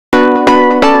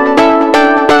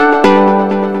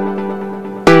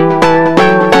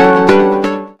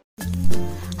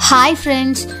Hi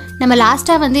friends, நம்ம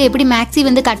லாஸ்டா வந்து எப்படி மேக்ஸி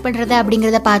வந்து கட் பண்றது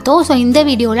அப்படிங்கறத பார்த்தோம். சோ இந்த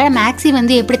வீடியோல மேக்ஸி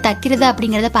வந்து எப்படி தைக்கிறது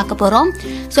அப்படிங்கறத பார்க்க போறோம்.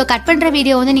 சோ கட் பண்ற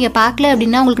வீடியோ வந்து நீங்க பார்க்கல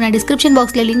அப்படினா உங்களுக்கு நான் டிஸ்கிரிப்ஷன்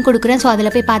பாக்ஸ்ல லிங்க் கொடுக்கிறேன். சோ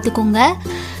அதல போய் பாத்துக்கோங்க.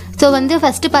 சோ வந்து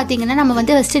ஃபர்ஸ்ட் பாத்தீங்கன்னா நம்ம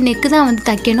வந்து ஃபர்ஸ்ட் நெக் தான் வந்து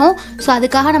தைக்கணும். சோ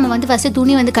அதுக்காக நம்ம வந்து ஃபர்ஸ்ட்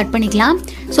துணி வந்து கட் பண்ணிக்கலாம்.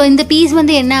 சோ இந்த பீஸ்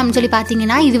வந்து என்ன அப்படினு சொல்லி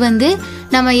பாத்தீங்கன்னா இது வந்து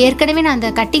நம்ம ஏற்கனவே நான் அந்த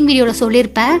கட்டிங் வீடியோல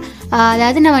சொல்லிருப்பேன்.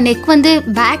 அதாவது நம்ம நெக் வந்து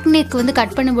பேக் நெக் வந்து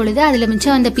கட் பண்ணும் பொழுது அதுல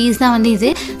மிச்சம் வந்த பீஸ் தான் வந்து இது.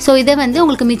 சோ இத வந்து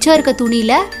உங்களுக்கு மிச்சம் இருக்க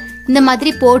துணியில இந்த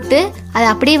மாதிரி போட்டு அதை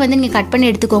அப்படியே வந்து நீங்க கட் பண்ணி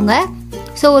எடுத்துக்கோங்க.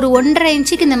 சோ ஒரு 1.5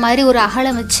 இன்ச்சுக்கு இந்த மாதிரி ஒரு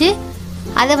அகலம் வச்சு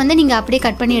அதை வந்து நீங்க அப்படியே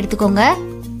கட் பண்ணி எடுத்துக்கோங்க.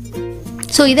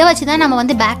 சோ இத வச்சு தான் நம்ம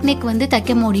வந்து பேக் நெக் வந்து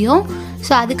தைக்க முடியும்.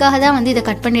 சோ அதுக்காக தான் வந்து இத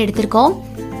கட் பண்ணி எடுத்துர்க்கோம்.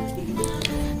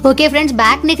 ஓகே फ्रेंड्स,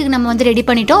 பேக் நெக்குக்கு நம்ம வந்து ரெடி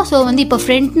பண்ணிட்டோம். சோ வந்து இப்போ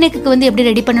ஃப்ரண்ட் நெக்குக்கு வந்து எப்படி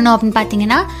ரெடி பண்ணனும் அப்படினு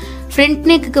பாத்தீங்கன்னா ஃப்ரண்ட்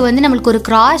நெக்குக்கு வந்து நமக்கு ஒரு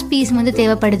கிராஸ் பீஸ் வந்து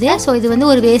தேவைப்படுது. சோ இது வந்து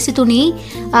ஒரு வேஸ்ட் துணி.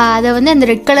 அத வந்து அந்த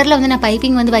ரெட் கலர்ல வந்து நான்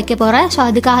பைப்பிங் வந்து வைக்க போறேன். சோ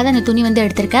அதுக்காக தான் இந்த துணி வந்து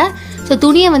எடுத்துர்க்கேன். சோ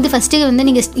துணியை வந்து ஃபர்ஸ்ட் வந்து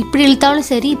நீங்க இப்படி இழுத்தாலும்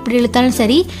சரி இப்படி இழுத்தாலும்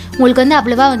சரி உங்களுக்கு வந்து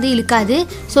அவ்வளவா வந்து இழுக்காது.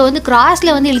 சோ வந்து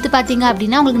கிராஸ்ல வந்து இழுத்து பாத்தீங்க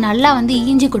அப்படினா உங்களுக்கு நல்லா வந்து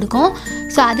ஈஞ்சி கொடுக்கும்.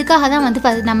 சோ அதுக்காக தான்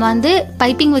வந்து நம்ம வந்து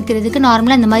பைப்பிங் வைக்கிறதுக்கு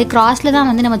நார்மலா இந்த மாதிரி கிராஸ்ல தான்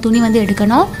வந்து நம்ம துணி வந்து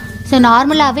எடுக்கணும். ஸோ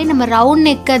நார்மலாகவே நம்ம ரவுண்ட்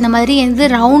நெக் அந்த மாதிரி எந்த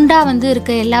ரவுண்டாக வந்து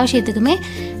இருக்க எல்லா விஷயத்துக்குமே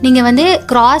நீங்கள் வந்து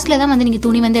கிராஸில் தான் வந்து நீங்கள்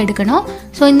துணி வந்து எடுக்கணும்.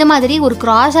 ஸோ இந்த மாதிரி ஒரு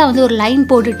கிராஸாக வந்து ஒரு லைன்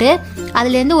போட்டுட்டு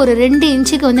அதுலேருந்து ஒரு 2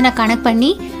 இன்ச்சுக்கு வந்து நான் கனெக்ட்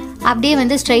பண்ணி அப்படியே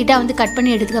வந்து ஸ்ட்ரைட்டாக வந்து கட்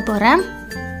பண்ணி எடுத்துக்க போகிறேன்.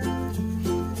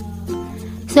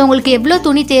 ஸோ உங்களுக்கு எவ்வளோ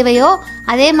துணி தேவையோ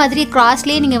அதே மாதிரி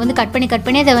கிராஸ்லேயே நீங்கள் வந்து கட்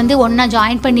பண்ணி அதை வந்து ஒன்றா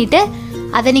ஜாயின் பண்ணிவிட்டு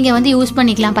அதை நீங்கள் வந்து யூஸ்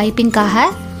பண்ணிக்கலாம் பைப்பிங்காக.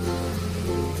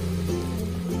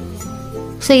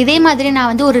 ஸோ இதே மாதிரி நான்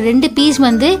வந்து ஒரு 2 பீஸ்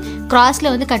வந்து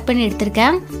கிராஸில் வந்து கட் பண்ணி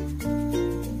எடுத்திருக்கேன்.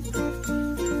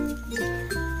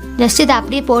 ஜஸ்ட் இதை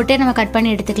அப்படியே போட்டே நம்ம கட் பண்ணி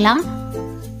எடுத்துக்கலாம்.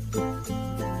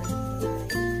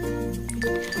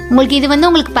 உங்களுக்கு இது வந்து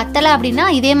உங்களுக்கு பத்தலை அப்படின்னா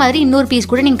இதே மாதிரி இன்னொரு பீஸ்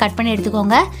கூட நீங்கள் கட் பண்ணி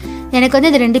எடுத்துக்கோங்க. எனக்கு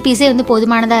வந்து இந்த 2 பீஸே வந்து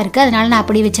போதுமானதாக இருக்குது, அதனால நான்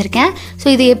அப்படியே வச்சுருக்கேன். ஸோ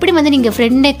இது எப்படி வந்து நீங்கள்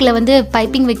ஃப்ரண்ட் நெக்கில் வந்து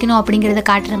பைப்பிங் வைக்கணும் அப்படிங்கிறத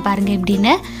காட்டுறேன் பாருங்கள்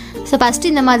எப்படின்னு. ஸோ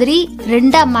ஃபஸ்ட்டு இந்த மாதிரி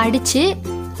 2ஆக மடித்து,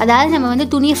 அதாவது நம்ம வந்து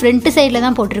துணியை ஃப்ரண்ட் சைடில்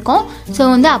தான் போட்டிருக்கோம். ஸோ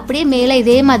வந்து அப்படியே மேலே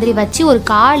இதே மாதிரி வச்சு ஒரு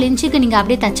 1/4 இன்ச்சுக்கு நீங்கள்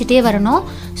அப்படியே தச்சிட்டே வரணும்.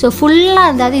 ஸோ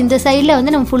ஃபுல்லாக அதாவது இந்த சைடில்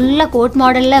வந்து நம்ம ஃபுல்லாக கோட்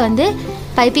மாடலில் வந்து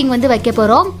பைப்பிங் வந்து வைக்க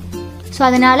போகிறோம். ஸோ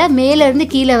அதனால் மேலேருந்து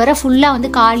கீழே வர ஃபுல்லாக வந்து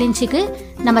 1/4 இன்ச்சுக்கு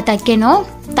நம்ம தைக்கணும்.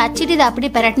 தச்சிட்டு இதை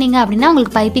அப்படியே பிரட்டினீங்க அப்படின்னா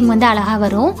உங்களுக்கு பைப்பிங் வந்து அழகாக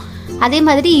வரும். அதே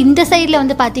மாதிரி இந்த சைடில்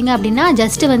வந்து பார்த்தீங்க அப்படின்னா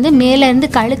ஜஸ்ட்டு வந்து மேலேருந்து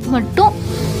கழுத்து மட்டும்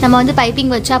நம்ம வந்து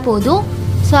பைப்பிங் வச்சா போதும்.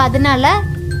 ஸோ அதனால்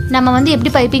நம்ம வந்து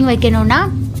எப்படி பைப்பிங் வைக்கணும்னா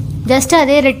ஜஸ்ட்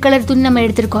அதே ரெட் கலர் துணி நம்ம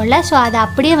எடுத்துருக்கோம்ல, ஸோ அதை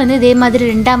அப்படியே வந்து இதே மாதிரி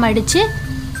 2ஆக மடித்து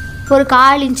ஒரு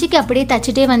 1/4 இன்ச்சுக்கு அப்படியே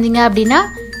தச்சிட்டே வந்தீங்க அப்படின்னா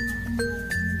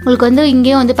உங்களுக்கு வந்து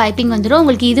இங்கேயும் வந்து பைப்பிங் வந்துடும்.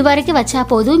 உங்களுக்கு இது வரைக்கும் வச்சா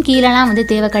போதும், கீழெலாம் வந்து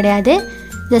தேவை கிடையாது.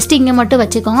 ஜஸ்ட் இங்கே மட்டும்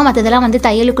வச்சுக்கோங்க, மற்றதெல்லாம் வந்து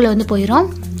தையலுக்குள்ளே வந்து போயிடும்.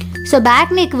 ஸோ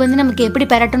பேக் நெக் வந்து நமக்கு எப்படி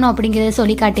பெரட்டணும் அப்படிங்கிறத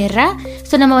சொல்லி காட்டிடுறேன்.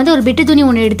 ஸோ நம்ம வந்து ஒரு பிட்டு துணி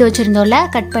ஒன்று எடுத்து வச்சுருந்தோம்ல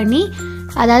கட் பண்ணி,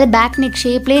 அதாவது பேக் நெக்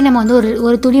ஷேப்லேயே நம்ம வந்து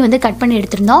ஒரு துணி வந்து கட் பண்ணி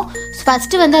எடுத்திருந்தோம்.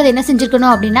 ஃபஸ்ட்டு வந்து அது என்ன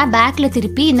செஞ்சுருக்கணும் அப்படின்னா பேக்கில்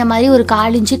திருப்பி இந்த மாதிரி ஒரு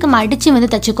 1/4 இன்ச்சுக்கு மடித்து வந்து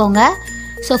தைச்சிக்கோங்க.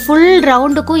 ஸோ ஃபுல்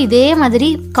ரவுண்டுக்கும் இதே மாதிரி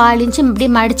 1/4 இன்ச்சு இப்படி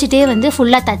மடிச்சுட்டே வந்து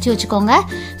ஃபுல்லாக தைச்சி வச்சுக்கோங்க.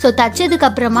 ஸோ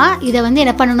தைச்சதுக்கப்புறமா இதை வந்து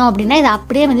என்ன பண்ணணும் அப்படின்னா இதை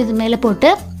அப்படியே வந்து இது மேலே போட்டு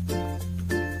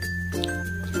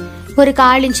ஒரு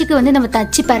 1/4 இன்ச்சுக்கு வந்து நம்ம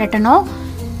தச்சு பரட்டணும்.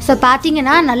 ஸோ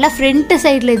பார்த்தீங்கன்னா நல்லா ஃப்ரண்ட்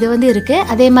சைடில் இது வந்து இருக்குது,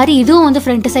 அதே மாதிரி இதுவும் வந்து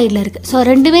ஃப்ரண்ட் சைடில் இருக்குது. ஸோ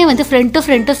ரெண்டுமே வந்து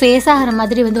ஃப்ரண்ட்டு ஃபேஸ் ஆகிற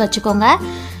மாதிரி வந்து வச்சுக்கோங்க.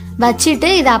 வச்சுட்டு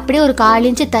இதை அப்படியே ஒரு 1/4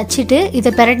 இன்ச்சு தச்சுட்டு இதை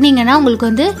பெரட்டினீங்கன்னா உங்களுக்கு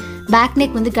வந்து பேக்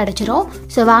நெக் வந்து கிடச்சிரும்.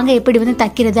 ஸோ வாங்க எப்படி வந்து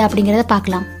தைக்கிறது அப்படிங்கிறத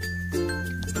பார்க்கலாம்.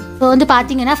 ஸோ வந்து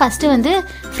பார்த்தீங்கன்னா ஃபஸ்ட்டு வந்து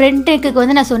ஃப்ரண்ட் நெக்குக்கு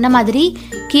வந்து நான் சொன்ன மாதிரி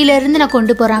கீழேருந்து நான்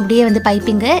கொண்டு போகிறேன் அப்படியே வந்து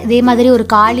பைப்பிங்கு. இதே மாதிரி ஒரு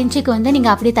 1/4 இன்ச்சுக்கு வந்து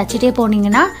நீங்கள் அப்படியே தச்சிட்டே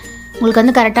போனீங்கன்னா உங்களுக்கு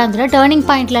வந்து கரெக்டாக வந்துடும். டேர்னிங்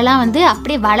பாயிண்ட்லலாம் வந்து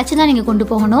அப்படியே வளைச்சி தான் நீங்கள் கொண்டு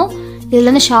போகணும். இதில்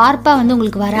வந்து ஷார்ப்பாக வந்து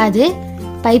உங்களுக்கு வராது.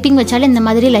 பைப்பிங் வச்சாலும் இந்த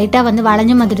மாதிரி லைட்டாக வந்து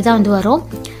வளைஞ்ச மாதிரி தான் வந்து வரும்.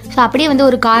 ஸோ அப்படியே வந்து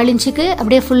ஒரு 1/4 இன்ச்சுக்கு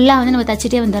அப்படியே ஃபுல்லாக வந்து நம்ம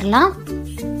தச்சிட்டே வந்துடலாம்.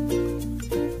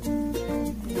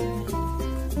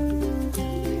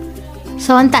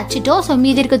 ஸோ வந்து தச்சிட்டோம். ஸோ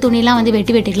மீதி இருக்க துணியெலாம் வந்து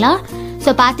வெட்டிக்கலாம். ஸோ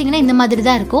பார்த்தீங்கன்னா இந்த மாதிரி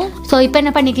தான் இருக்கும். ஸோ இப்போ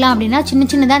என்ன பண்ணிக்கலாம் அப்படின்னா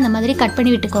சின்னதாக இந்த மாதிரி கட்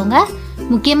பண்ணி விட்டுக்கோங்க.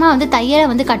 முக்கியமாக வந்து தையலை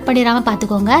வந்து கட் பண்ணிடாமல்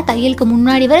பார்த்துக்கோங்க. தையலுக்கு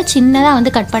முன்னாடி வர சின்னதாக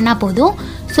வந்து கட் பண்ணால் போதும்.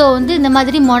 ஸோ வந்து இந்த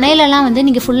மாதிரி முனையிலலாம் வந்து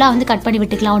நீங்கள் ஃபுல்லாக வந்து கட் பண்ணி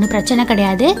விட்டுக்கலாம், ஒன்றும் பிரச்சனை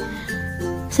கிடையாது.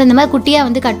 ஸோ இந்த மாதிரி குட்டியாக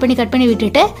வந்து கட் பண்ணி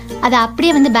விட்டுட்டு அதை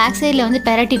அப்படியே வந்து பேக் சைடில் வந்து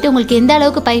பெரட்டிட்டு உங்களுக்கு எந்த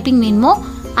அளவுக்கு பைப்பிங் வேணுமோ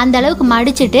அந்த அளவுக்கு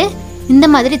மடிச்சுட்டு இந்த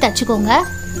மாதிரி தைச்சிக்கோங்க.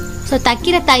 ஸோ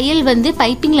தைக்கிற தையல் வந்து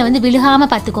பைப்பிங்கில் வந்து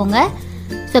விழுகாமல் பார்த்துக்கோங்க.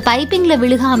 ஸோ பைப்பிங்கில்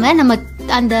விழுகாமல் நம்ம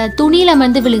அந்த துணியில்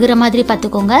வந்து விழுகிற மாதிரி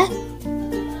பார்த்துக்கோங்க.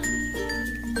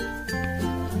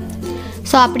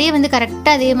 ஸோ அப்படியே வந்து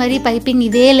கரெக்டாக அதே மாதிரி பைப்பிங்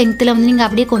இதே லெங்த்தில் வந்து நீங்கள்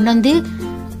அப்படியே கொண்டு வந்து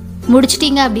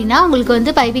முடிச்சிட்டீங்க அப்படின்னா உங்களுக்கு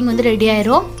வந்து பைப்பிங் வந்து ரெடி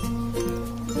ஆயிரும்.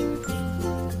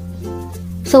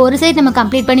 ஸோ ஒரு சைடு நம்ம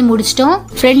கம்ப்ளீட் பண்ணி முடிச்சிட்டோம்.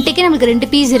 ஃப்ரண்ட்டுக்கே நமக்கு 2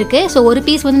 பீஸ் இருக்குது. ஸோ ஒரு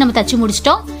பீஸ் வந்து நம்ம தச்சு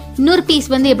முடிச்சிட்டோம். இன்னொரு பீஸ்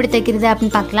வந்து எப்படி தைக்கிறது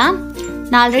அப்படின்னு பார்க்கலாம்.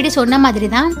 நான் ஆல்ரெடி சொன்ன மாதிரி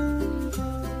தான்.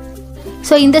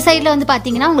 ஸோ இந்த சைடில் வந்து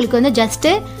பார்த்தீங்கன்னா உங்களுக்கு வந்து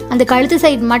ஜஸ்ட்டு அந்த கழுத்து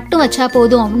சைடு மட்டும் வச்சா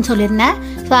போதும் அப்படின்னு சொல்லியிருந்தேன்.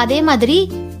 ஸோ அதே மாதிரி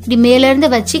இப்படி மேலேருந்து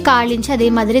வச்சு 1/4 இன்ச்சு அதே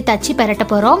மாதிரி தச்சு பெரட்ட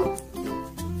போகிறோம்.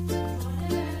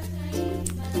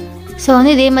 ஸோ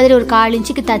வந்து இதே மாதிரி ஒரு 1/4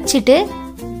 இன்ச்சுக்கு தச்சுட்டு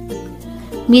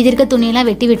மீதி இருக்க துணியெல்லாம்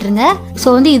வெட்டி விட்டுருங்க. ஸோ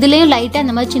வந்து இதுலேயும் லைட்டாக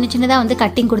இந்த மாதிரி சின்ன சின்னதாக வந்து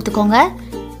கட்டிங் கொடுத்துக்கோங்க.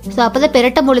 ஸோ அப்போ தான்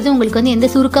பெரட்டும் பொழுது உங்களுக்கு வந்து எந்த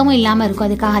சுருக்கமும் இல்லாமல் இருக்கும்.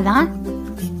 அதுக்காக தான்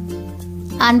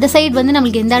அந்த சைடு வந்து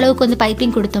நம்மளுக்கு எந்த அளவுக்கு வந்து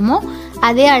பைப்பிங் கொடுத்தோமோ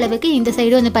அதே அளவுக்கு இந்த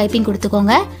சைடு வந்து பைப்பிங்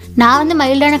கொடுத்துக்கோங்க. நான் வந்து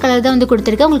மைல்டான கலர் தான் வந்து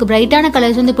கொடுத்துருக்கேன். உங்களுக்கு பிரைட்டான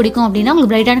கலர்ஸ் வந்து பிடிக்கும் அப்படின்னா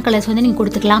உங்களுக்கு பிரைட்டான கலர்ஸ் வந்து நீங்கள்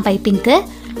கொடுத்துக்கலாம் பைப்பிங்க்கு.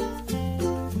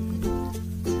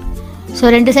 ஸோ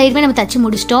 2 சைடுமே நம்ம தச்சு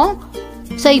முடிச்சிட்டோம்.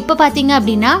 ஸோ இப்போ பார்த்தீங்க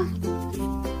அப்படின்னா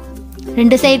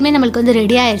 2 சைடுமே நம்மளுக்கு வந்து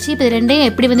ரெடி ஆயிடுச்சு. இப்போ இது ரெண்டையும்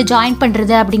எப்படி வந்து ஜாயின்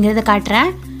பண்ணுறது அப்படிங்கிறத காட்டுறேன்.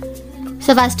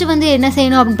 ஸோ ஃபஸ்ட்டு வந்து என்ன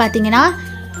செய்யணும் அப்படின்னு பார்த்தீங்கன்னா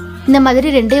இந்த மாதிரி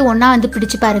ரெண்டையும் ஒன்றா வந்து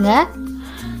பிடிச்சு பாருங்கள்.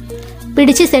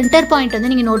 பிடிச்சு சென்டர் பாயிண்ட்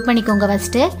வந்து நீங்கள் நோட் பண்ணிக்கோங்க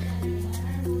ஃபஸ்ட்டு.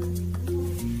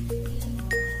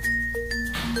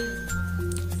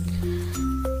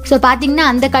 ஸோ பார்த்தீங்கன்னா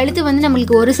அந்த கழுத்து வந்து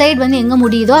நம்மளுக்கு ஒரு சைடு வந்து எங்கே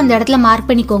முடியுதோ அந்த இடத்துல மார்க்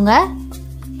பண்ணிக்கோங்க.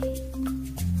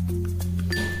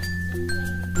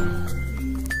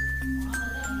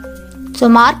 ஸோ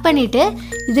மார்க் பண்ணிவிட்டு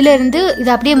இதிலேருந்து இது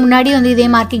அப்படியே முன்னாடி வந்து இதே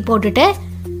மார்க்கிங் போட்டுட்டு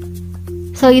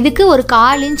ஸோ இதுக்கு ஒரு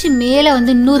 1/4 இன்ச்சு மேலே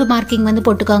வந்து இன்னொரு மார்க்கிங் வந்து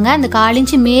போட்டுக்கோங்க. அந்த 1/4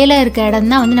 இன்ச்சு மேலே இருக்க இடம்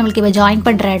தான் வந்து நம்மளுக்கு இப்போ ஜாயின்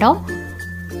பண்ணுற இடம்.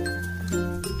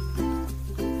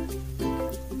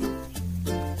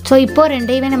 ஸோ இப்போ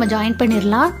ரெண்டையுமே நம்ம ஜாயின்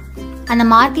பண்ணிடலாம். அந்த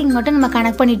மார்க்கிங் மட்டும் நம்ம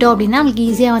கனெக்ட் பண்ணிட்டோம் அப்படின்னா நம்மளுக்கு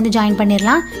ஈஸியாக வந்து ஜாயின்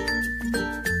பண்ணிடலாம்.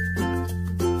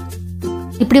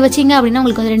 இப்படி வச்சிங்க அப்படின்னா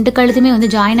உங்களுக்கு வந்து 2 கழுத்துமே வந்து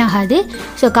ஜாயின் ஆகாது.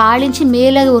 ஸோ 1/4 இன்ச்சு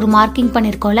மேலே ஒரு மார்க்கிங்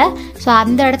பண்ணியிருக்கோம்ல, ஸோ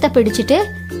அந்த இடத்த பிடிச்சிட்டு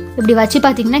இப்படி வச்சு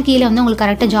பார்த்தீங்கன்னா கீழே வந்து உங்களுக்கு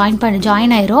கரெக்டாக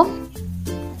ஜாயின் ஆயிரும்.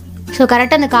 ஸோ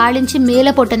கரெக்டாக அந்த 1/4 இன்ச்சு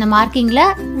மேலே போட்ட அந்த மார்க்கிங்கில்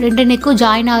 2 நெக்கும்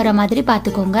ஜாயின் ஆகிற மாதிரி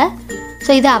பார்த்துக்கோங்க.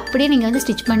 ஸோ இதை அப்படியே நீங்கள் வந்து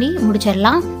ஸ்டிச் பண்ணி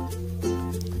முடிச்சிடலாம்.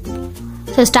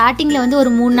 ஸோ ஸ்டார்டிங்கில் வந்து ஒரு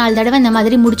 3-4 தடவை இந்த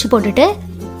மாதிரி முடிச்சு போட்டுட்டு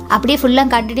அப்படியே ஃபுல்லாக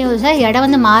கண்டினியூஸாக இடம்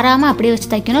வந்து மாறாமல் அப்படியே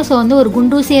வச்சு தைக்கணும். ஸோ வந்து ஒரு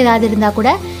குண்டூசி ஏதாவது இருந்தால்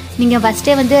கூட நீங்கள்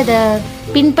ஃபஸ்ட்டே வந்து அதை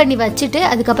பின் பண்ணி வச்சுட்டு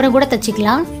அதுக்கப்புறம் கூட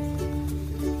தைச்சிக்கலாம்.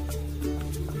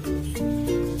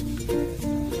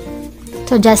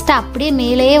 ஸோ ஜஸ்ட்டு அப்படியே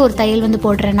மேலேயே ஒரு தையல் வந்து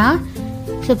போடுறேன்னா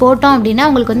ஸோ போட்டோம் அப்படின்னா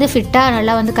உங்களுக்கு வந்து ஃபிட்டாக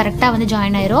நல்லா வந்து கரெக்டாக வந்து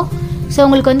ஜாயின் ஆயிரும். ஸோ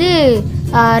உங்களுக்கு வந்து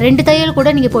 2 தையல் கூட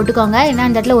நீங்கள் போட்டுக்கோங்க. ஏன்னா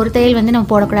அந்த இடத்துல ஒரு தையல் வந்து நம்ம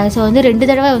போடக்கூடாது. ஸோ வந்து 2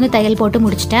 தடவை வந்து தையல் போட்டு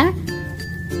முடிச்சிட்டேன்.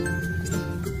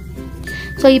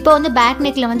 ஸோ இப்போ வந்து பேக்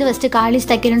நெக்கில் வந்து ஃபஸ்ட்டு காலிஸ்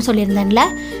தைக்கணும்னு சொல்லியிருந்தேன்ல,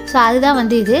 ஸோ அதுதான்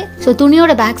வந்து இது. ஸோ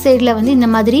துணியோட பேக் சைடில் வந்து இந்த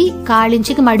மாதிரி 1/4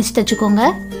 இன்ச்சுக்கு மடித்து தைச்சிக்கோங்க.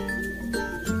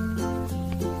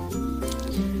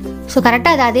 ஸோ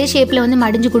கரெக்டாக அது அதே ஷேப்பில் வந்து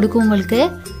மடிஞ்சு கொடுக்கும் உங்களுக்கு.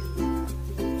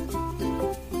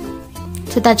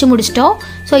 ஸோ தைச்சி முடிச்சிட்டோம்.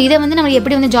 ஸோ இதை வந்து நம்ம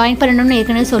எப்படி வந்து ஜாயின் பண்ணணும்னு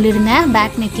ஏற்கனவே சொல்லியிருந்தேன்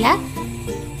பேக் நெக்கில்.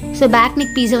 ஸோ பேக்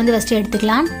நெக் பீஸை வந்து ஃபஸ்ட்டு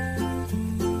எடுத்துக்கலாம்.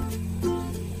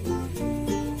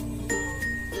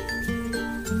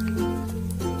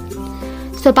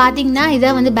 ஸோ பார்த்தீங்கன்னா இதை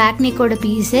வந்து பேக் நெக்கோட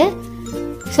பீஸு.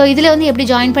 ஸோ இதில் வந்து எப்படி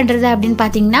ஜாயின் பண்ணுறது அப்படின்னு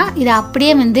பார்த்தீங்கன்னா இதை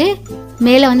அப்படியே வந்து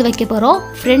மேலே வந்து வைக்க போகிறோம்.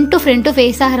 ஃப்ரண்ட் டு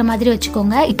ஃபேஸ் ஆகிற மாதிரி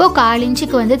வச்சுக்கோங்க. இப்போ 1/4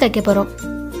 இன்ச்சுக்கு வந்து தைக்க போகிறோம்.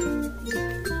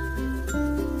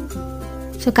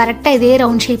 ஸோ கரெக்டாக இதே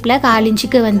ரவுண்ட் ஷேப்பில் 1/4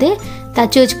 இன்ச்சுக்கு வந்து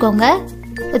தச்சு வச்சுக்கோங்க.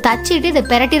 தச்சுட்டு இதை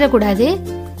பெரட்டிடக்கூடாது.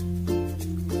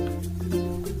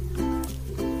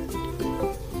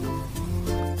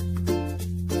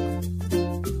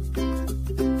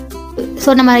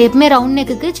 ஸோ நம்ம எப்பவுமே ரவுண்ட்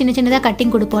நெக்குக்கு சின்ன சின்னதாக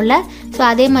கட்டிங் கொடுப்போம்ல, ஸோ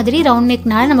அதே மாதிரி ரவுண்ட்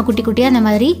நெக்னால நம்ம குட்டி குட்டியாக அந்த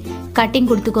மாதிரி கட்டிங்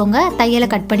கொடுத்துக்கோங்க, தையலை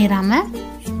கட் பண்ணிடாமல்.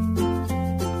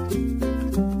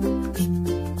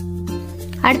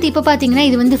 அடுத்து இப்போ பார்த்தீங்கன்னா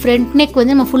இது வந்து ஃப்ரண்ட் நெக்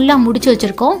வந்து நம்ம ஃபுல்லாக முடிச்சு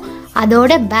வச்சுருக்கோம்.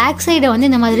 அதோட பேக் சைடை வந்து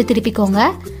இந்த மாதிரி திருப்பிக்கோங்க.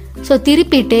 ஸோ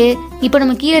திருப்பிட்டு இப்போ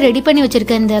நம்ம கீழே ரெடி பண்ணி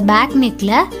வச்சுருக்க இந்த பேக்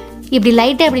நெக்கில் இப்படி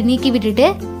லைட்டாக இப்படி நீக்கி விட்டுட்டு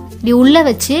இப்படி உள்ளே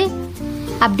வச்சு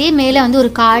அப்படியே மேலே வந்து ஒரு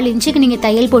 1/4 இன்ச்சுக்கு நீங்கள்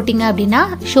தையல் போட்டிங்க அப்படின்னா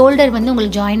ஷோல்டர் வந்து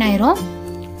உங்களுக்கு ஜாயின் ஆயிரும்.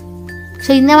 ஸோ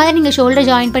இந்த மாதிரி நீங்கள் ஷோல்டர்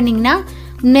ஜாயின் பண்ணிங்கன்னா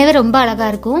உண்மையாகவே ரொம்ப அழகாக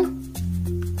இருக்கும்.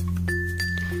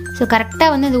 ஸோ கரெக்டாக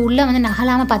வந்து அது உள்ளே வந்து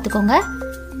நகலாமல் பார்த்துக்கோங்க.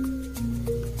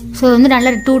 ஸோ வந்து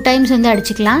நல்லா 2 டைம்ஸ் வந்து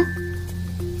அடிச்சுக்கலாம்,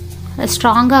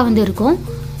 ஸ்ட்ராங்காக வந்து இருக்கும்.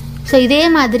 ஸோ இதே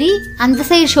மாதிரி அந்த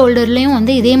சைடு ஷோல்டர்லேயும்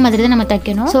வந்து இதே மாதிரி தான் நம்ம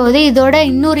தைக்கணும். ஸோ இதோட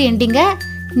இன்னொரு எண்டிங்கை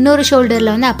இன்னொரு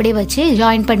ஷோல்டரில் வந்து அப்படியே வச்சு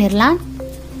ஜாயின் பண்ணிடலாம்.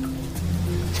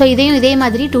 ஸோ இதையும் இதே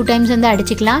மாதிரி 2 டைம்ஸ் வந்து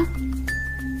அடிச்சுக்கலாம்.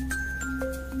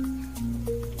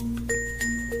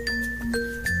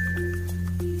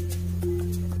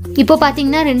 இப்போ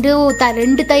பார்த்தீங்கன்னா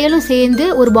ரெண்டு தையலும் சேர்ந்து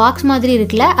ஒரு பாக்ஸ் மாதிரி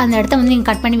இருக்குல்ல, அந்த இடத்த வந்து நீங்கள்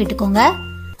கட் பண்ணி விட்டுக்கோங்க.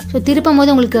 ஸோ திருப்பும்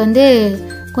போது உங்களுக்கு வந்து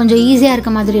கொஞ்சம் ஈஸியாக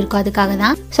இருக்க மாதிரி இருக்கும், அதுக்காக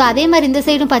தான். ஸோ அதே மாதிரி இந்த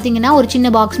சைடும் பார்த்தீங்கன்னா ஒரு சின்ன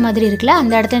பாக்ஸ் மாதிரி இருக்குல்ல,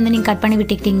 அந்த இடத்த வந்து நீங்கள் கட் பண்ணி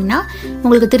விட்டுக்கிட்டிங்கன்னா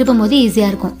உங்களுக்கு திருப்பும் போது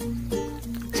ஈஸியாக இருக்கும்.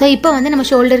 ஸோ இப்போ வந்து நம்ம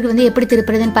ஷோல்டருக்கு வந்து எப்படி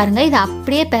திருப்புறதுன்னு பாருங்கள். இதை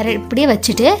இப்படியே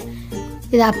வச்சுட்டு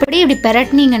இதை அப்படியே இப்படி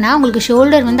பெரட்டினீங்கன்னா உங்களுக்கு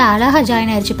ஷோல்டர் வந்து அழகாக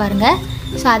ஜாயின் ஆயிடுச்சு பாருங்கள்.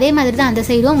 ஸோ அதே மாதிரி தான் அந்த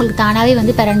சைடும் உங்களுக்கு தானாகவே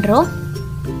வந்து பெரண்டுரும்.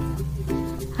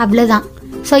 அவ்வளோதான்.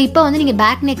 ஸோ இப்போ வந்து நீங்கள்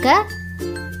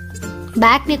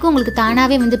பேக் நெக்கும் உங்களுக்கு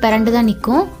தானாகவே வந்து பெரண்டு தான்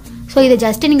நிற்கும். ஸோ இதை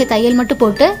ஜஸ்ட்டு நீங்கள் தையல் மட்டும்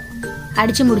போட்டு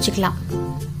அடித்து முடிச்சுக்கலாம்.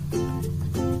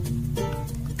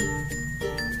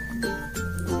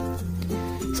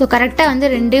 ஸோ கரெக்டாக வந்து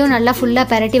ரெண்டையும் நல்லா ஃபுல்லாக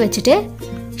பெரட்டி வச்சுட்டு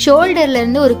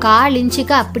ஷோல்டர்லேருந்து ஒரு 1/4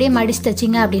 இன்ச்சுக்கு அப்படியே மடிச்சு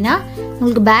தைச்சிங்க அப்படின்னா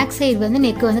உங்களுக்கு பேக் சைடு வந்து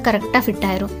நெக்கு வந்து கரெக்டாக ஃபிட்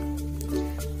ஆயிரும்.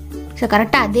 ஸோ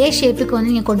கரெக்டாக அதே ஷேப்புக்கு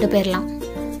வந்து நீங்கள் கொண்டு போயிடலாம்.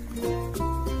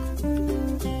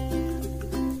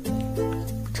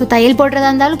 ஸோ தையல் போடுறதா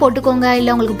இருந்தாலும் போட்டுக்கோங்க,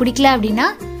 இல்லை உங்களுக்கு பிடிக்கல அப்படின்னா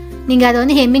நீங்கள் அதை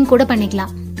வந்து ஹெம்மிங் கூட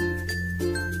பண்ணிக்கலாம்.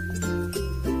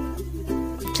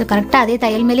 ஸோ கரெக்டாக அதே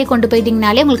தையல் மேலே கொண்டு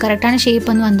போயிட்டிங்கனாலே உங்களுக்கு கரெக்டான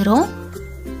ஷேப் வந்து வந்துடும்.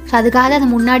 ஸோ அதுக்காக அதை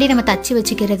முன்னாடி நம்ம தச்சு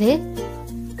வச்சுக்கிறது.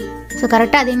 ஸோ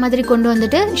கரெக்டாக அதே மாதிரி கொண்டு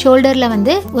வந்துட்டு ஷோல்டரில்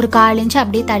வந்து ஒரு 1/4 இன்ச்சு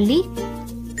அப்படியே தள்ளி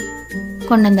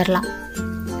கொண்டு வந்துடலாம்.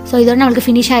 ஸோ இதோட நம்மளுக்கு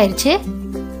ஃபினிஷ் ஆயிடுச்சு.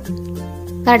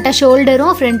 கரெக்டாக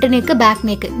ஷோல்டரும் ஃப்ரண்ட் நெக்கு பேக்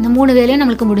நெக்கு இந்த 3 வேலையும்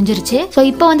நம்மளுக்கு முடிஞ்சிருச்சு. ஸோ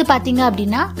இப்போ வந்து பார்த்தீங்க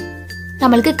அப்படின்னா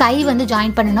நம்மளுக்கு கை வந்து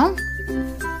ஜாயின் பண்ணணும்.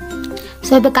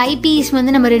 ஸோ இப்போ கை பீஸ்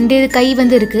வந்து நம்ம 2 கை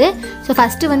வந்து இருக்குது. ஸோ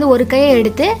ஃபஸ்ட்டு வந்து ஒரு கையை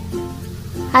எடுத்து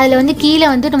அதில் வந்து கீழே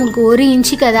வந்து நம்மளுக்கு 1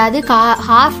 இன்ச்சுக்கு, அதாவது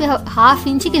ஹாஃப்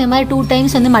இன்ச்சுக்கு இந்த மாதிரி 2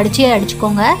 டைம்ஸ் வந்து மடித்து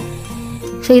அடிச்சுக்கோங்க.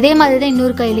 ஸோ இதே மாதிரி தான்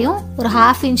இன்னொரு கையிலையும் ஒரு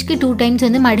 1/2 இன்ச்சுக்கு 2 டைம்ஸ்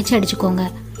வந்து மடித்து அடிச்சுக்கோங்க.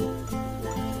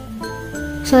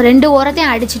 ஸோ 2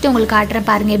 ஓரத்தையும் அடிச்சுட்டு உங்களுக்கு காட்டுறேன்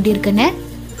பாருங்கள் எப்படி இருக்குன்னு.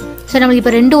 ஸோ நம்மளுக்கு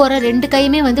இப்போ 2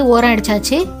 கையுமே வந்து ஓரம்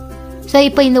அடித்தாச்சு. ஸோ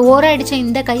இப்போ இந்த ஓரம் அடித்த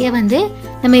இந்த கையை வந்து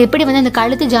நம்ம எப்படி வந்து அந்த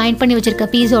கழுத்து ஜாயின் பண்ணி வச்சுருக்க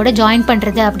பீஸோட ஜாயின்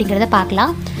பண்ணுறது அப்படிங்கிறத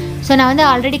பார்க்கலாம். ஸோ நான் வந்து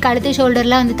ஆல்ரெடி கழுத்து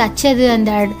ஷோல்டர்லாம் வந்து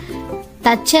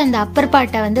தச்ச அந்த அப்பர்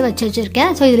பார்ட்டை வந்து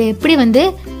வச்சுருக்கேன். ஸோ இதில் எப்படி வந்து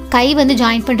கை வந்து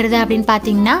ஜாயின் பண்ணுறது அப்படின்னு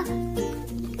பார்த்தீங்கன்னா,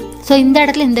 ஸோ இந்த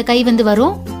இடத்துல இந்த கை வந்து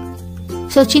வரும்.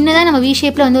 ஸோ சின்னதாக நம்ம வி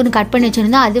ஷேப்பில் வந்து ஒன்று கட் பண்ணி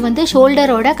வச்சுருந்தோம், அது வந்து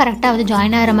ஷோல்டரோட கரெக்டாக வந்து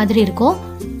ஜாயின் ஆகிற மாதிரி இருக்கும்.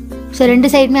 ஸோ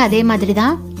 2 சைடுமே அதே மாதிரி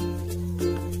தான்.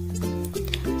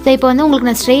 ஸோ இப்போ வந்து உங்களுக்கு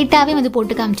நான் ஸ்ட்ரெயிட்டாகவே வந்து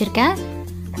போட்டு காமிச்சிருக்கேன்.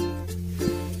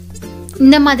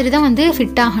 இந்த மாதிரி தான் வந்து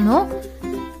ஃபிட் ஆகணும்.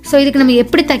 ஸோ இதுக்கு நம்ம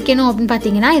எப்படி தைக்கணும் அப்படின்னு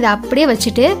பார்த்தீங்கன்னா, இதை அப்படியே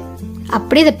வச்சுட்டு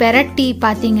அப்படியே இதை பெரட்டி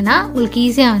பார்த்தீங்கன்னா உங்களுக்கு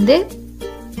ஈஸியாக வந்து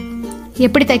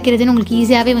எப்படி தைக்கிறதுன்னு உங்களுக்கு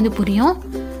ஈஸியாகவே வந்து புரியும்.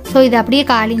 ஸோ இதை அப்படியே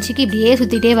 1/4 இன்ச்சுக்கு இப்படியே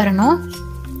சுற்றிட்டே வரணும்.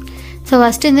 ஸோ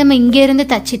ஃபஸ்ட்டு வந்து நம்ம இங்கேருந்து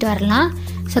தைச்சிட்டு வரலாம்.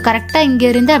 ஸோ கரெக்டாக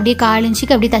இங்கேருந்து அப்படியே 1/4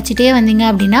 இன்ச்சுக்கு அப்படியே தைச்சிட்டே வந்தீங்க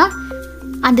அப்படின்னா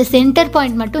அந்த சென்டர்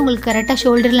பாயிண்ட் மட்டும் உங்களுக்கு கரெக்டாக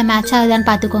ஷோல்டரில் மேட்ச் ஆகுதான்னு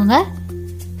பார்த்துக்கோங்க.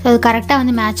 ஸோ அது கரெக்டாக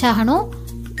வந்து மேட்ச் ஆகணும்.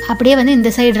 அப்படியே வந்து இந்த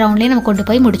சைடு ரவுண்ட்லேயே நம்ம கொண்டு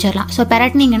போய் முடிச்சிடலாம். ஸோ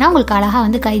பெரட்டினீங்கன்னா உங்களுக்கு அழகாக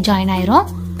வந்து கை ஜாயின் ஆயிரும்.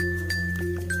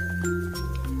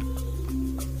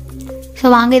 ஸோ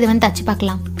வாங்க இதை வந்து தச்சு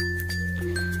பார்க்கலாம்.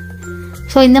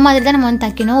 ஸோ இந்த மாதிரி தான் நம்ம வந்து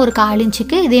தைக்கணும். ஒரு 1/4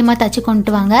 இன்ச்சுக்கு இதே மாதிரி தச்சு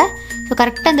கொண்டு வாங்க. ஸோ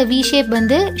கரெக்டாக அந்த வி ஷேப்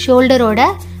வந்து ஷோல்டரோட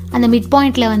அந்த மிட்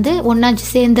பாயிண்டில் வந்து ஒன்றா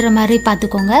சேர்ந்துற மாதிரி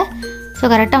பார்த்துக்கோங்க. ஸோ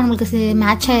கரெக்டாக உங்களுக்கு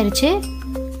மேட்ச் ஆயிடுச்சு.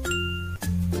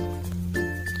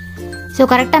 ஸோ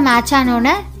கரெக்டாக மேட்ச்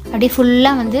ஆனோடனே அப்படியே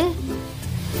ஃபுல்லாக வந்து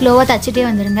ஃப்ளோவாக தச்சுட்டே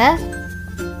வந்துடுங்க.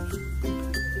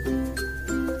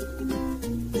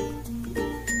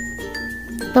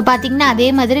 இப்போ பார்த்தீங்கன்னா அதே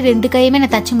மாதிரி 2 கையுமே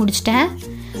நான் தச்சு முடிச்சிட்டேன்.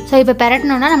 ஸோ இப்போ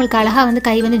பெரட்டணுன்னா நம்மளுக்கு அழகாக வந்து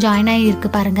கை வந்து ஜாயின் ஆகி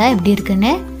இருக்குது பாருங்கள் எப்படி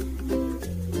இருக்குன்னு.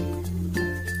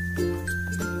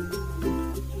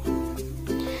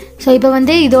 ஸோ இப்போ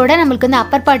வந்து இதோட நம்மளுக்கு வந்து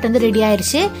அப்பர் பார்ட் வந்து ரெடி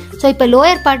ஆயிடுச்சு. ஸோ இப்போ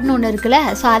லோயர் பார்ட்னு ஒன்று இருக்குல்ல,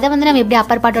 ஸோ அதை வந்து நம்ம எப்படி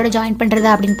அப்பர் பார்ட்டோட ஜாயின் பண்ணுறது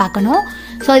அப்படின்னு பார்க்கணும்.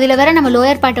 ஸோ இதில் வேறு நம்ம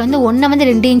லோயர் பார்ட்டை வந்து 1 வந்து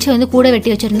 2 இன்ச்சு வந்து கூட வெட்டி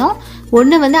வச்சுருந்தோம்,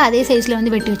 1 வந்து அதே சைஸில்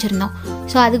வந்து வெட்டி வச்சுருந்தோம்.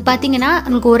 ஸோ அதுக்கு பார்த்தீங்கன்னா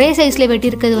நம்மளுக்கு ஒரே சைஸில்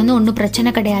வெட்டியிருக்கிறது வந்து ஒன்றும்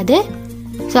பிரச்சனை கிடையாது.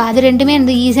 ஸோ அது ரெண்டுமே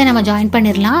வந்து ஈஸியாக நம்ம ஜாயின்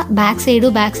பண்ணிடலாம். பேக்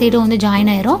சைடும் வந்து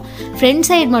ஜாயின் ஆயிரும். ஃப்ரண்ட்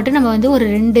சைடு மட்டும் நம்ம வந்து ஒரு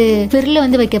 2 ஃபிரில்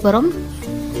வந்து வைக்க போகிறோம்.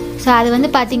 ஸோ அது வந்து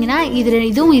பார்த்தீங்கன்னா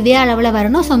இதுவும் இதே அளவில்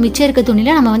வரணும். ஸோ மிச்சம் இருக்க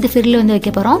துணியில் நம்ம வந்து ஃபிரில் வந்து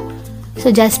வைக்க போகிறோம். ஸோ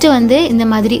ஜஸ்ட்டு வந்து இந்த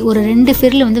மாதிரி ஒரு 2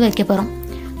 ஃபிரில் வந்து வைக்க போகிறோம்.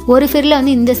 ஒரு ஃபிரில்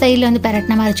வந்து இந்த சைடில் வந்து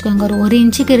பெரட்டின மாதிரி வச்சுக்கோங்க. ஒரு 1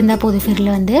 இன்ச்சுக்கு இருந்தால் போதும்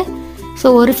ஃபிரில் வந்து. ஸோ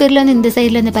ஒரு ஃபிரில் வந்து இந்த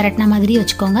சைடில் வந்து பெரட்டின மாதிரி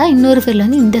வச்சுக்கோங்க. இன்னொரு ஃபிரில்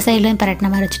வந்து இந்த சைடில் வந்து பெரட்டின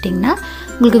மாதிரி வச்சுட்டிங்கன்னா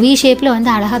உங்களுக்கு வி ஷேப்பில்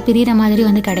வந்து அழகாக பிரிகிற மாதிரி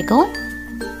வந்து கிடைக்கும்.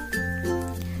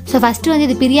 ஸோ ஃபஸ்ட்டு வந்து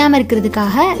இது பிரியாமல்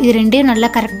இருக்கிறதுக்காக இது 2யும் நல்லா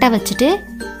கரெக்டாக வச்சுட்டு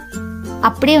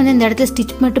அப்படியே வந்து இந்த இடத்துல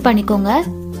ஸ்டிச் மட்டும் பண்ணிக்கோங்க.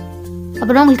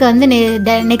 அப்புறம் உங்களுக்கு வந்து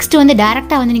நெக்ஸ்ட்டு வந்து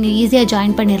டேரெக்டாக வந்து நீங்கள் ஈஸியாக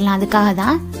ஜாயின் பண்ணிடலாம். அதுக்காக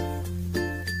தான்.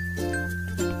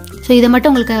 ஸோ இதை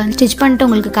மட்டும் உங்களுக்கு ஸ்டிச் பண்ணிட்டு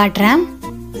உங்களுக்கு காட்டுறேன்.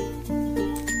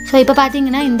 ஸோ இப்போ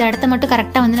பார்த்தீங்கன்னா இந்த இடத்த மட்டும்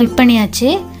கரெக்டாக வந்து ஃபிட் பண்ணியாச்சு.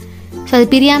 ஸோ அது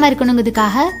பிரியாமல்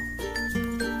இருக்கணுங்கிறதுக்காக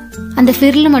அந்த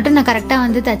ஃபிரில் மட்டும் நான் கரெக்டாக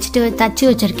வந்து தச்சு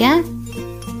வச்சுருக்கேன்.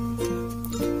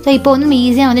 ஸோ இப்போ வந்து நம்ம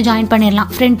ஈஸியாக வந்து ஜாயின் பண்ணிடலாம்.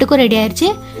 ஃப்ரண்ட்டுக்கும் ரெடி ஆயிடுச்சு,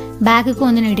 பேக்குக்கும்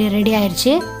வந்து ரெடி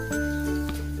ஆயிடுச்சு.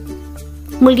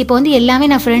 உங்களுக்கு இப்போ வந்து எல்லாமே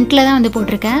நான் ஃப்ரண்ட்டில் தான் வந்து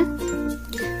போட்டிருக்கேன்.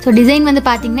 ஸோ டிசைன் வந்து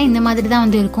பார்த்திங்கன்னா இந்த மாதிரி தான்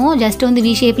வந்து இருக்கும். ஜஸ்ட் வந்து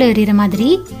வி ஷேப்பில் எறிகிற மாதிரி.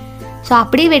 ஸோ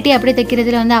அப்படியே வெட்டி அப்படியே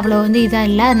தைக்கிறதுல வந்து அவ்வளோ வந்து இதாக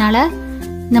இல்லை. அதனால்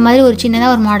இந்த மாதிரி ஒரு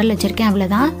சின்னதாக ஒரு மாடல் வச்சுருக்கேன்,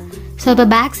 அவ்வளோதான். ஸோ இப்போ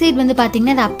பேக் சைடு வந்து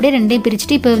பார்த்திங்கன்னா அதை அப்படியே ரெண்டையும்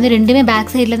பிரிச்சுட்டு இப்போ வந்து ரெண்டுமே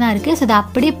பேக் சைடில் தான் இருக்குது. ஸோ அதை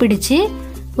அப்படியே பிடிச்சி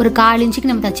ஒரு 1/4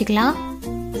 இன்ச்சுக்கு நம்ம தைச்சிக்கலாம்.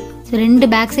 ஸோ 2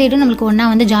 பேக் சைடும் நம்மளுக்கு ஒன்றா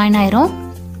வந்து ஜாயின் ஆயிரும்.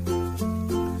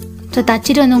 ஸோ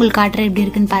தச்சுட்டு வந்து உங்களுக்கு காட்டுறேன் எப்படி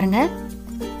இருக்குன்னு பாருங்கள்.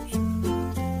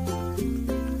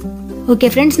 ஓகே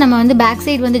ஃப்ரெண்ட்ஸ், நம்ம வந்து பேக்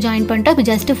சைடு வந்து ஜாயின் பண்ணிட்டோம். இப்போ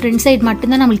ஜஸ்ட்டு ஃப்ரண்ட் சைடு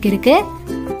மட்டும்தான் நம்மளுக்கு இருக்குது.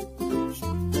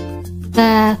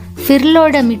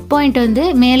 ஃபிர்லோட மிட் பாயிண்ட் வந்து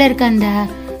மேலே இருக்க அந்த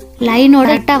லைனோட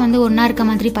கரெக்டாக வந்து ஒன்றா இருக்க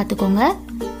மாதிரி பார்த்துக்கோங்க.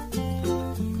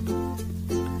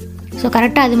 ஸோ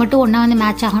கரெக்டாக அது மட்டும் ஒன்றா வந்து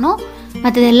மேட்ச் ஆகணும்.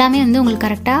 மற்றது எல்லாமே வந்து உங்களுக்கு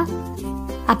கரெக்டாக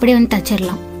அப்படியே வந்து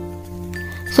தச்சிடலாம்.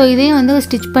 ஸோ இதையும் வந்து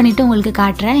ஸ்டிச் பண்ணிவிட்டு உங்களுக்கு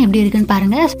காட்டுறேன் எப்படி இருக்குன்னு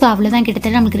பாருங்கள். ஸோ அவ்வளோதான்,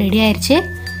 கிட்டத்தட்ட நம்மளுக்கு ரெடி ஆயிடுச்சு.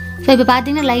 ஸோ இப்போ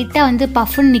பார்த்தீங்கன்னா லைட்டாக வந்து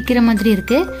பஃப்னு நிற்கிற மாதிரி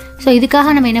இருக்குது. ஸோ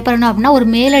இதுக்காக நம்ம என்ன பண்ணணும் அப்படின்னா ஒரு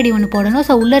மேலடி ஒன்று போடணும்.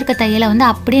 ஸோ உள்ளே இருக்க தையலை வந்து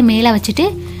அப்படியே மேலே வச்சுட்டு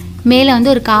மேலே வந்து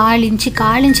ஒரு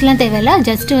 1/4 இன்ச்சுலாம் தேவையில்லை,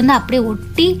 ஜஸ்ட்டு வந்து அப்படியே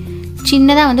ஒட்டி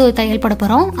சின்னதாக வந்து ஒரு தையல் போட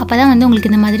போகிறோம். அப்போ தான் வந்து உங்களுக்கு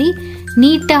இந்த மாதிரி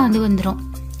நீட்டாக வந்து வந்துடும்.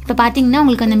 இப்போ பார்த்தீங்கன்னா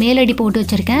உங்களுக்கு அந்த மேலடி போட்டு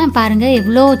வச்சுருக்கேன் பாருங்கள்,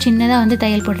 எவ்வளோ சின்னதாக வந்து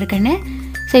தையல் போட்டிருக்கேன்னு.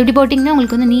 ஸோ இப்படி போட்டிங்கன்னா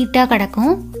உங்களுக்கு வந்து நீட்டாக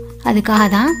கிடக்கும், அதுக்காக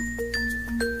தான்.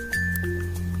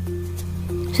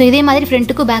 ஸோ இதே மாதிரி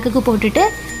ஃப்ரண்ட்டுக்கும் பேக்குக்கும் போட்டுட்டு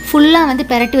ஃபுல்லாக வந்து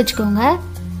பெரட்டி வச்சுக்கோங்க.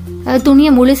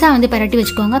 துணியை முழுசாக வந்து பெரட்டி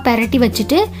வச்சுக்கோங்க. பெரட்டி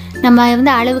வச்சுட்டு நம்ம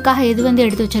வந்து அளவுக்காக எது வந்து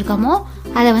எடுத்து வச்சுருக்கோமோ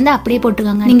அதை வந்து அப்படியே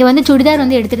போட்டுக்கோங்க. நீங்கள் வந்து சுடிதார்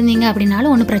வந்து எடுத்துருந்தீங்க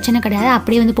அப்படின்னாலும் ஒன்றும் பிரச்சனை கிடையாது,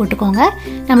 அப்படியே வந்து போட்டுக்கோங்க.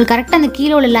 நம்மளுக்கு கரெக்டாக அந்த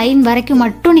கீழே உள்ள லைன் வரைக்கும்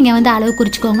மட்டும் நீங்கள் வந்து அளவு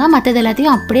குறிச்சிக்கோங்க. மற்றது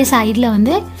எல்லாத்தையும் அப்படியே சைடில்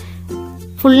வந்து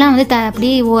ஃபுல்லாக வந்து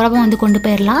அப்படியே ஓரமாக வந்து கொண்டு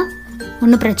போயிடலாம்,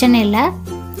 ஒன்றும் பிரச்சனை இல்லை.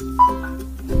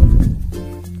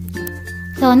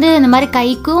 ஸோ வந்து இந்த மாதிரி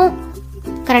கைக்கும்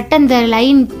கரெக்டாக இந்த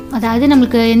லைன், அதாவது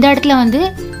நம்மளுக்கு எந்த இடத்துல வந்து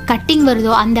கட்டிங்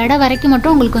வருதோ அந்த இடம் வரைக்கும்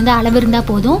மட்டும் உங்களுக்கு வந்து அளவு இருந்தால்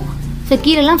போதும். ஸோ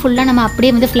கீழெல்லாம் ஃபுல்லாக நம்ம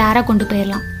அப்படியே வந்து ஃப்ளாராக கொண்டு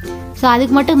போயிடலாம். ஸோ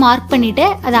அதுக்கு மட்டும் மார்க் பண்ணிவிட்டு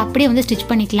அதை அப்படியே வந்து ஸ்டிச்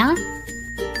பண்ணிக்கலாம்.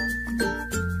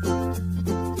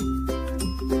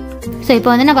 ஸோ இப்போ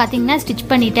வந்து நான் பார்த்தீங்கன்னா ஸ்டிச்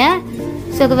பண்ணிட்டேன்.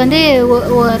 ஸோ இப்போ வந்து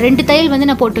 2 தையல் வந்து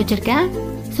நான் போட்டு வச்சுருக்கேன்.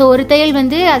 ஸோ ஒரு தையல்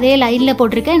வந்து அதே லைனில்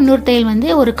போட்டிருக்கேன், இன்னொரு தையல் வந்து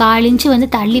ஒரு 1/4 இன்ச்சு வந்து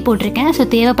தள்ளி போட்டிருக்கேன். ஸோ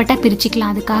தேவைப்பட்டால்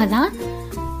பிரிச்சுக்கலாம், அதுக்காக தான்.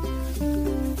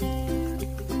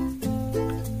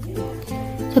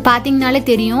 ஸோ பார்த்தீங்கனாலே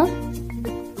தெரியும்.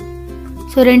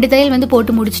 ஸோ 2 தையல் வந்து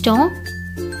போட்டு முடிச்சிட்டோம்.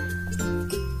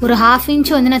 ஒரு 1/2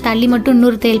 இன்ச்சு வந்து நான் தள்ளி மட்டும்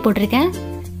இன்னொரு தையல் போட்டிருக்கேன்,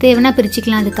 தேவைன்னா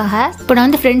பிரிச்சுக்கலாம், அதுக்காக. இப்போ நான்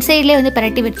வந்து ஃப்ரண்ட் சைட்லேயே வந்து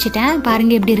பரட்டி வச்சுட்டேன்.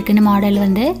 பாருங்கள் எப்படி இருக்குன்னு. மாடல்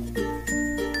வந்து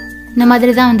இந்த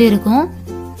மாதிரி தான் வந்து இருக்கும்.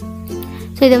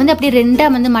 ஸோ இதை வந்து அப்படியே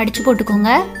 2ஆக வந்து மடித்து போட்டுக்கோங்க.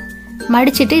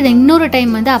 மடிச்சுட்டு இதை இன்னொரு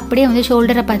டைம் வந்து அப்படியே வந்து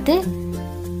ஷோல்டரை பார்த்து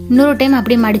இன்னொரு டைம்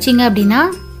அப்படியே மடிச்சிங்க அப்படின்னா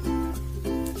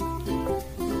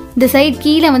இந்த சைடு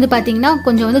கீழே வந்து பார்த்தீங்கன்னா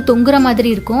கொஞ்சம் வந்து தொங்குற மாதிரி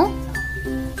இருக்கும்.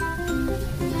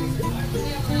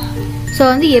 ஸோ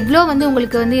வந்து எவ்வளோ வந்து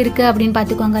உங்களுக்கு வந்து இருக்குது அப்படின்னு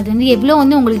பார்த்துக்கோங்க. அது வந்து எவ்வளோ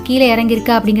வந்து உங்களுக்கு கீழே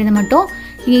இறங்கியிருக்கு அப்படிங்கிறத மட்டும்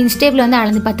நீங்கள் இன்ஸ்டேப்பில் வந்து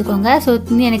அளந்து பார்த்துக்கோங்க. ஸோ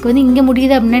எனக்கு வந்து இங்கே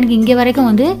முடியுது அப்படின்னா எனக்கு இங்கே வரைக்கும்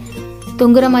வந்து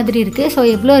தொங்குற மாதிரி இருக்குது. ஸோ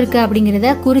எவ்வளோ இருக்குது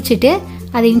அப்படிங்கிறத குறிச்சிட்டு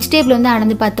அதை இன்ஸ்டேப்பில் வந்து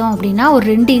அளந்து பார்த்தோம் அப்படின்னா ஒரு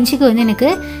 2 இன்ச்சுக்கு வந்து எனக்கு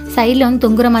சைடில் வந்து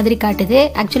தொங்குற மாதிரி காட்டுது.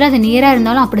 ஆக்சுவலாக அது நேராக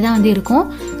இருந்தாலும் அப்படி தான் வந்து இருக்கும்.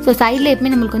 ஸோ சைடில்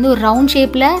எப்பவுமே நம்மளுக்கு வந்து ஒரு ரவுண்ட்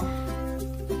ஷேப்பில்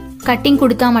கட்டிங்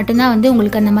கொடுத்தா மட்டும்தான் வந்து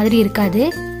உங்களுக்கு அந்த மாதிரி இருக்காது.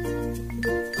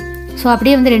 ஸோ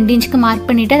அப்படியே வந்து 2 இன்ச்சுக்கு மார்க்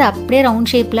பண்ணிவிட்டு அது அப்படியே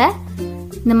ரவுண்ட் ஷேப்பில்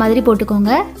இந்த மாதிரி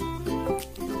போட்டுக்கோங்க.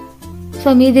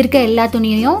 ஸோ மீதி இருக்க எல்லா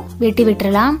துணியையும் வெட்டி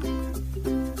விட்டுறலாம்.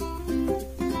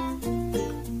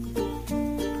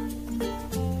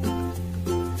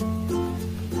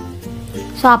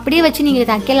 ஸோ அப்படியே வச்சு நீங்கள்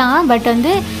தைக்கலாம், பட்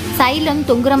வந்து சைடில் வந்து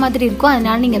தொங்குற மாதிரி இருக்கும்,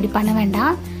 அதனால நீங்கள் அப்படி பண்ண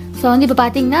வேண்டாம். ஸோ வந்து இப்போ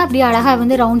பார்த்தீங்கன்னா அப்படியே அழகாக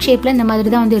வந்து ரவுண்ட் ஷேப்பில் இந்த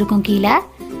மாதிரி தான் வந்து இருக்கும் கீழே.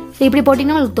 ஸோ இப்படி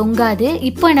போட்டிங்கன்னா உங்களுக்கு தொங்காது.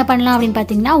 இப்போ என்ன பண்ணலாம் அப்படின்னு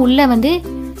பார்த்தீங்கன்னா உள்ளே வந்து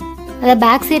அதை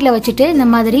பேக் சைடில் வச்சுட்டு இந்த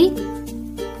மாதிரி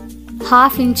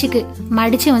 1/2 இன்ச்சுக்கு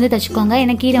மடித்து வந்து தைச்சிக்கோங்க.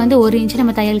 ஏன்னா கீழே வந்து 1 இன்ச்சு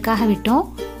நம்ம தையலுக்காக விட்டோம்.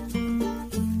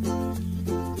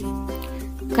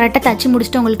 கரெக்டாக தைச்சி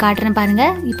முடிச்சுட்டு உங்களுக்கு காட்டுறேன்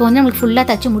பாருங்கள். இப்போ வந்து நம்மளுக்கு ஃபுல்லாக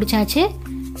தைச்சி முடிச்சாச்சு.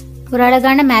 ஒரு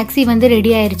அழகான மேக்ஸி வந்து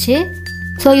ரெடி ஆயிடுச்சு.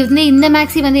 ஸோ இந்த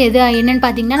மேக்ஸி வந்து என்னென்னு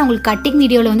பார்த்தீங்கன்னா நான் உங்களுக்கு கட்டிங்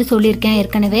வீடியோவில் வந்து சொல்லியிருக்கேன்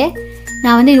ஏற்கனவே.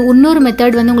 நான் வந்து இன்னொரு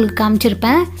மெத்தட் வந்து உங்களுக்கு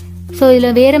காமிச்சிருப்பேன். ஸோ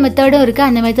இதில் வேறு மெத்தடும் இருக்குது,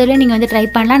 அந்த மெத்தடில் நீங்கள் வந்து ட்ரை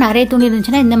பண்ணலாம். நிறைய துணி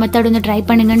இருந்துச்சுன்னா இந்த மெத்தட் வந்து ட்ரை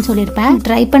பண்ணுங்கன்னு சொல்லியிருப்பேன்.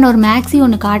 ட்ரை பண்ண ஒரு மேக்ஸி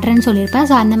ஒன்று காட்டுறேன்னு சொல்லியிருப்பேன்.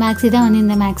 ஸோ அந்த மேக்ஸி தான் வந்து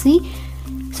இந்த மேக்ஸி.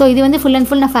 ஸோ இது வந்து ஃபுல் அண்ட்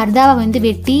ஃபுல் நான் ஃபர்தாவை வந்து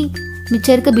வெட்டி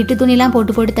மிச்சம் இருக்க பிட்டு துணிலாம்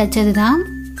போட்டு தைச்சது தான்.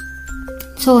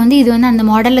 ஸோ வந்து இது வந்து அந்த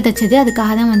மாடலில் தைச்சது,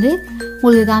 அதுக்காக தான் வந்து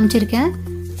உங்களுக்கு காமிச்சிருக்கேன்.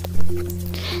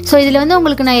 ஸோ இதில் வந்து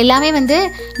உங்களுக்கு நான் எல்லாமே வந்து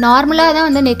நார்மலாக தான்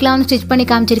வந்து நெக்கில் வந்து ஸ்டிச் பண்ணி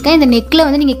காமிச்சிருக்கேன். இந்த நெக்கில்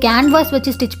வந்து நீங்கள் கேன்வாஸ்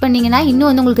வச்சு ஸ்டிச் பண்ணிங்கன்னா இன்னும்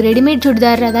வந்து உங்களுக்கு ரெடிமேட்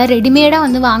சுடிதார், அதாவது ரெடிமேடாக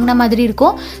வந்து வாங்கின மாதிரி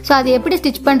இருக்கும். ஸோ அது எப்படி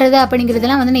ஸ்டிச் பண்ணுறது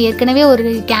அப்படிங்கிறதெல்லாம் வந்து நான் ஏற்கனவே ஒரு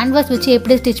கேன்வாஸ் வச்சு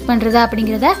எப்படி ஸ்டிச் பண்ணுறது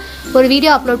அப்படிங்கிறத ஒரு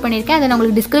வீடியோ அப்லோட் பண்ணியிருக்கேன். அதை நான்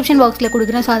உங்களுக்கு டிஸ்கிரிப்ஷன் பாக்ஸில்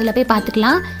கொடுக்குறேன். ஸோ அதில் போய்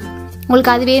பார்த்துக்கலாம்.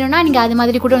 உங்களுக்கு அது வேணும்னா நீங்கள் அது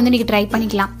மாதிரி கூட வந்து நீங்கள் ட்ரை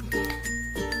பண்ணிக்கலாம்.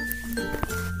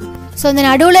 ஸோ இந்த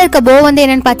நடுவில் இருக்க போ வந்து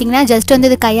என்னென்னு பார்த்தீங்கன்னா ஜஸ்ட் வந்து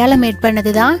இது கையால் மேட்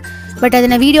பண்ணது தான். பட் அது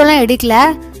நான் வீடியோலாம் எடுக்கல.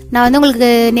 நான் வந்து உங்களுக்கு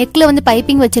நெக்கில் வந்து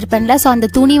பைப்பிங் வச்சுருப்பேன்ல, ஸோ அந்த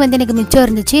துணி வந்து எனக்கு மிச்சம்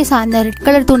இருந்துச்சு. ஸோ அந்த ரெட்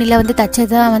கலர் துணியில் வந்து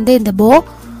தைச்சது தான் வந்து இந்த போ.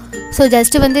 ஸோ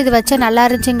ஜஸ்ட்டு வந்து இது வச்சா நல்லா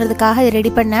இருந்துச்சுங்கிறதுக்காக இது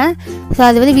ரெடி பண்ணேன். ஸோ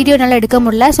அது வந்து வீடியோ நல்லா எடுக்க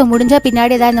முடியல. ஸோ முடிஞ்சால்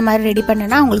பின்னாடி ஏதாவது இந்த மாதிரி ரெடி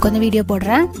பண்ணேன்னா உங்களுக்கு வந்து வீடியோ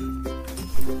போடுறேன்.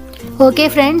 ஓகே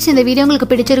ஃப்ரெண்ட்ஸ், இந்த வீடியோ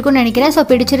உங்களுக்கு பிடிச்சிருக்குன்னு நினைக்கிறேன். ஸோ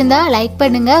பிடிச்சிருந்தா லைக்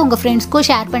பண்ணுங்கள், உங்கள் ஃப்ரெண்ட்ஸ்க்கும்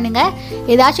ஷேர் பண்ணுங்கள்.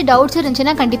 ஏதாச்சும் டவுட்ஸ்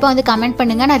இருந்துச்சுன்னா கண்டிப்பாக வந்து கமெண்ட்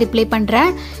பண்ணுங்கள், நான் ரிப்ளை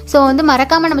பண்ணுறேன். ஸோ வந்து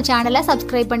மறக்காமல் நம்ம சேனலை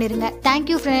சப்ஸ்கிரைப் பண்ணிடுங்க.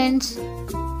 Thank you friends.